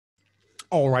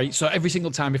All right. So every single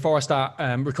time before I start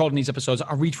recording these episodes,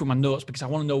 I read through my notes because I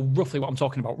want to know roughly what I'm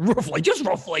talking about. Just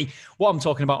roughly what I'm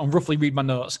talking about, and roughly read my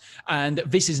notes. And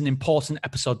this is an important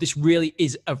episode. This really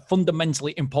is a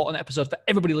fundamentally important episode for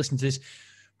everybody listening to this.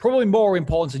 Probably more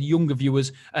important to younger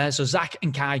viewers. So Zach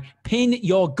and Kai, pin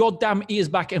your goddamn ears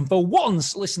back and for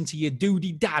once listen to your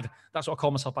duty dad. That's what I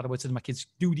call myself, by the way, to my kids,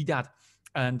 duty dad.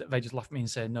 And they just laugh at me and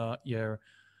say, no, you're...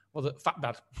 Well, the fat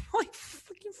dad. Like,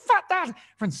 fucking fat dad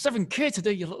from 7K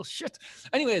today, you little shit.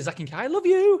 Anyway, Zach and Kai, I love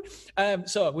you.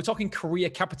 So we're talking career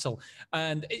capital.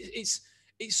 And it's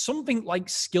something like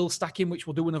skill stacking, which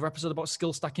we'll do another episode about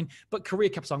skill stacking. But career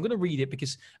capital, I'm going to read it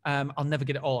because I'll never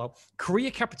get it all out.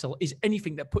 Career capital is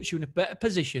anything that puts you in a better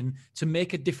position to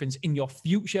make a difference in your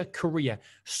future career,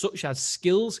 such as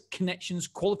skills, connections,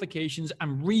 qualifications,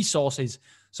 and resources.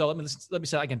 So let me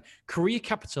say that again. Career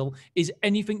capital is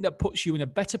anything that puts you in a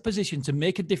better position to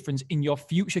make a difference in your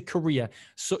future career,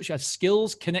 such as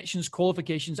skills, connections,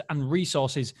 qualifications, and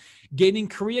resources. Gaining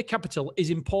career capital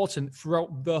is important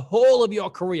throughout the whole of your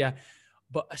career,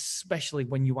 but especially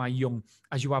when you are young,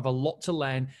 as you have a lot to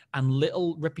learn and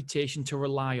little reputation to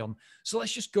rely on. So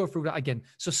let's just go through that again.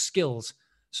 So skills.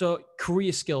 So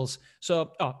career skills.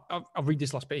 So I'll read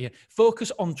this last bit here.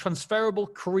 Focus on transferable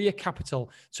career capital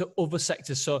to other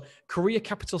sectors. So career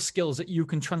capital skills that you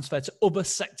can transfer to other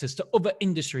sectors, to other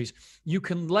industries. You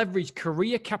can leverage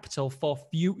career capital for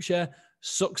future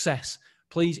success.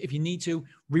 Please, if you need to,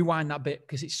 rewind that bit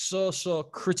because it's so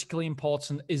critically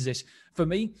important is this. For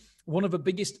me, one of the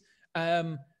biggest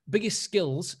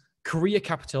skills, career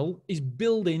capital, is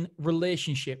building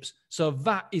relationships. So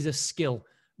that is a skill.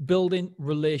 Building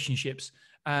relationships.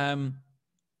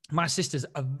 My sisters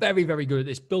are very, very good at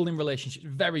this. Building relationships,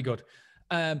 very good.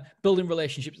 Building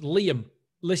relationships. Liam,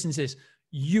 listen to this.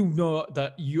 You know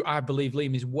that I believe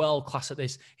Liam is well class at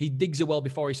this. He digs a well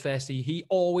before he's thirsty. He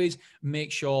always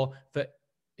makes sure that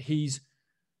he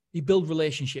builds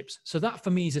relationships. So that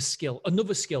for me is a skill.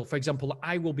 Another skill, for example, that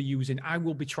I will be using, I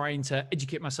will be trying to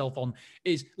educate myself on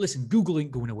is, listen, Google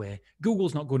ain't going away.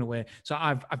 Google's not going away. So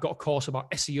I've got a course about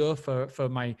SEO for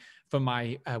my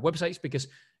websites because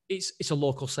it's a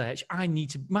local search.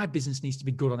 My business needs to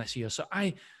be good on SEO. So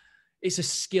it's a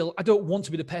skill. I don't want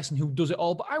to be the person who does it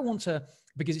all, but I want to,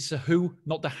 because it's a who,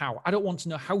 not the how. I don't want to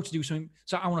know how to do something,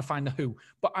 so I want to find the who.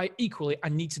 But I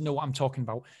need to know what I'm talking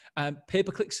about.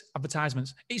 Pay-per-clicks,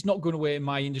 advertisements. It's not going away in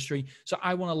my industry, so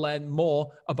I want to learn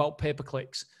more about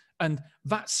pay-per-clicks. And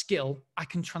that skill I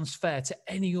can transfer to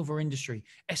any other industry.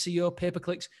 SEO,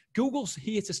 pay-per-clicks, Google's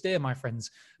here to stay, my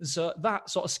friends. So that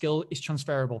sort of skill is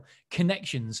transferable.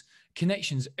 Connections,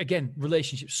 again,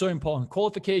 relationships, so important.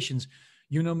 Qualifications.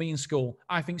 You know me in school.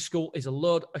 I think school is a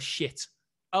load of shit.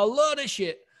 A load of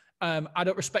shit. I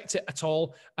don't respect it at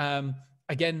all.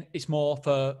 Again, it's more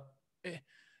for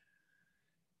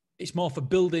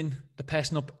building the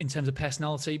person up in terms of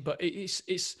personality. But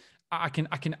I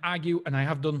can argue, and I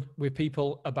have done with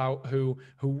people about who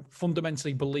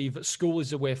fundamentally believe that school is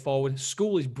the way forward.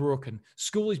 School is broken.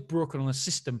 School is broken on a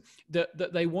system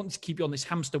that they want to keep you on this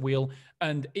hamster wheel,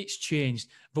 and it's changed.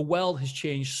 The world has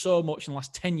changed so much in the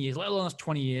last 10 years, let alone the last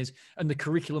 20 years, and the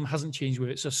curriculum hasn't changed with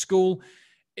it. So school,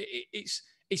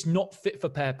 it's not fit for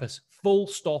purpose. Full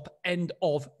stop. End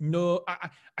of. No, I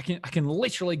can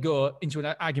literally go into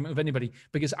an argument with anybody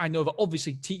because I know that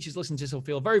obviously teachers listening to this will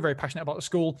feel very, very passionate about the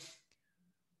school.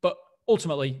 But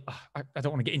ultimately, I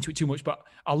don't want to get into it too much, but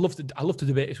I love to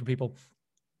debate this with people.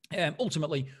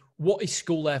 Ultimately, what is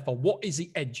school there for? What is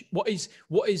the edge? What is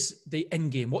the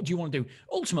end game? What do you want to do?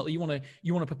 Ultimately, you want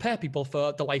to prepare people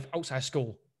for the life outside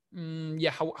school.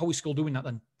 How is school doing that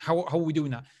then? How are we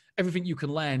doing that? Everything you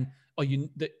can learn,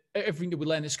 everything that we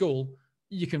learn at school,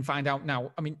 you can find out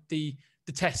now. I mean, the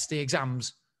tests, the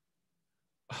exams,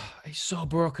 it's so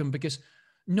broken because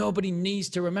nobody needs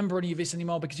to remember any of this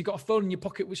anymore because you've got a phone in your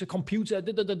pocket, which is a computer,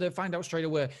 find out straight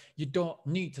away. You don't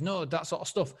need to know that sort of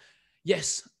stuff.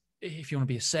 Yes, if you want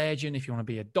to be a surgeon, if you want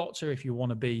to be a doctor, if you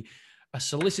want to be a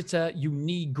solicitor, you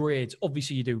need grades.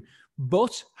 Obviously you do.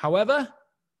 But, however,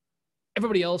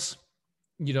 everybody else,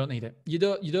 you don't need it. You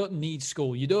don't need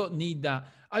school. You don't need that.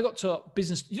 I got taught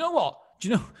business. You know what? Do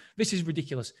you know, this is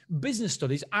ridiculous. Business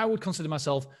studies, I would consider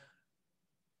myself,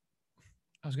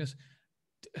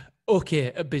 okay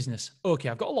at business. Okay,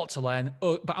 I've got a lot to learn,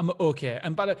 but I'm okay.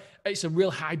 And it's a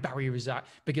real high barrier is that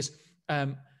because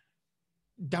Dan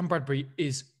Bradbury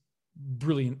is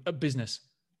brilliant at business.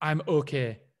 I'm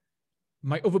okay.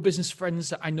 My other business friends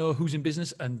that I know who's in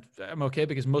business, and I'm okay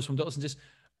because most of them don't listen to this,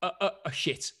 are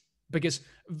shit. Because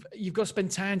you've got to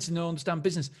spend time to understand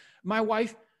business. My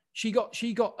wife, she got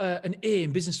an A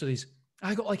in business studies.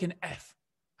 I got like an F.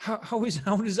 How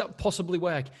does that possibly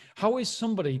work? How is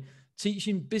somebody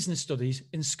teaching business studies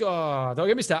in school? Oh, don't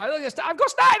get me started. I've got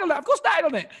started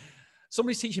on it.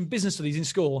 Somebody's teaching business studies in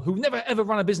school who never ever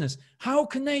ran a business. How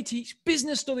can they teach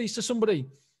business studies to somebody?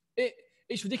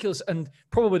 It's ridiculous. And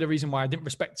probably the reason why I didn't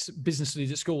respect business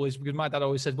studies at school is because my dad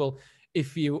always said, well,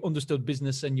 if you understood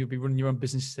business, then you'd be running your own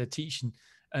business instead of teaching.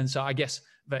 And so I guess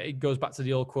that it goes back to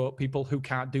the old quote, people who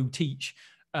can't do teach.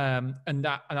 And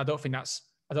I don't think that's,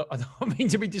 I don't mean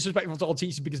to be disrespectful to all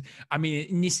teachers, because I mean,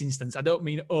 in this instance, I don't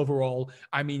mean overall,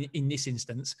 I mean in this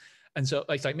instance. And so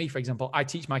like me, for example, I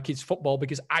teach my kids football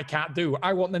because I can't do.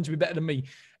 I want them to be better than me.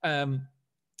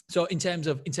 So in terms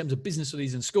of business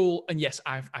studies in school, and yes,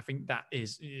 I think that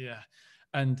is, yeah.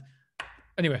 And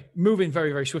anyway, moving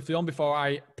very, very swiftly on before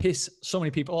I piss so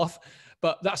many people off.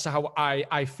 But that's how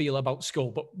I feel about school.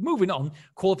 But moving on,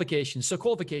 qualifications. So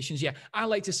qualifications, yeah, I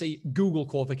like to see Google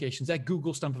qualifications. They're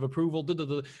Google stamp of approval.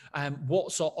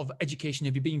 What sort of education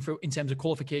have you been through in terms of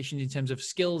qualifications, in terms of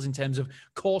skills, in terms of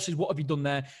courses? What have you done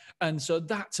there? And so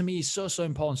that to me is so, so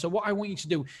important. So what I want you to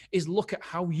do is look at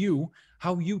how you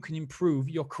can improve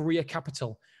your career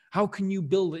capital. How can you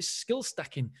build this skill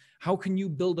stacking? How can you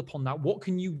build upon that? What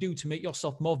can you do to make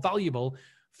yourself more valuable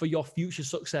for your future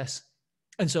success?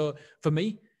 And so for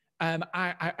me,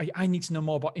 I need to know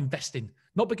more about investing,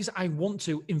 not because I want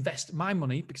to invest my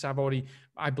money, because I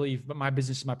believe that my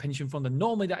business is my pension fund. And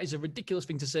normally that is a ridiculous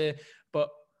thing to say, but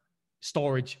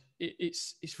storage,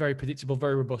 it's very predictable,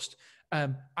 very robust. I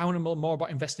want to know more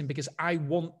about investing because I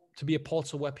want to be a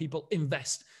portal where people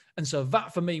invest. And so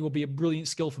that for me will be a brilliant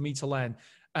skill for me to learn.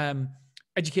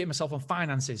 Educate myself on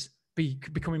finances,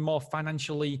 becoming more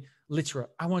financially literate.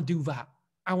 I want to do that.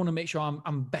 I want to make sure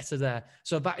I'm better there.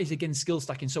 So that is, again, skill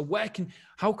stacking. So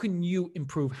how can you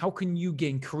improve? How can you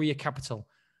gain career capital?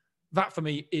 That for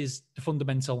me is the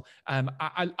fundamental.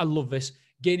 I love this.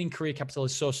 Gaining career capital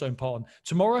is so, so important.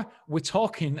 Tomorrow, we're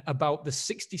talking about the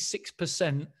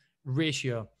 66%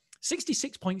 ratio.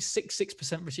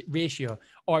 66.66% ratio.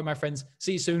 All right, my friends.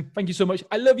 See you soon. Thank you so much.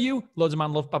 I love you. Loads of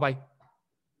man love. Bye-bye.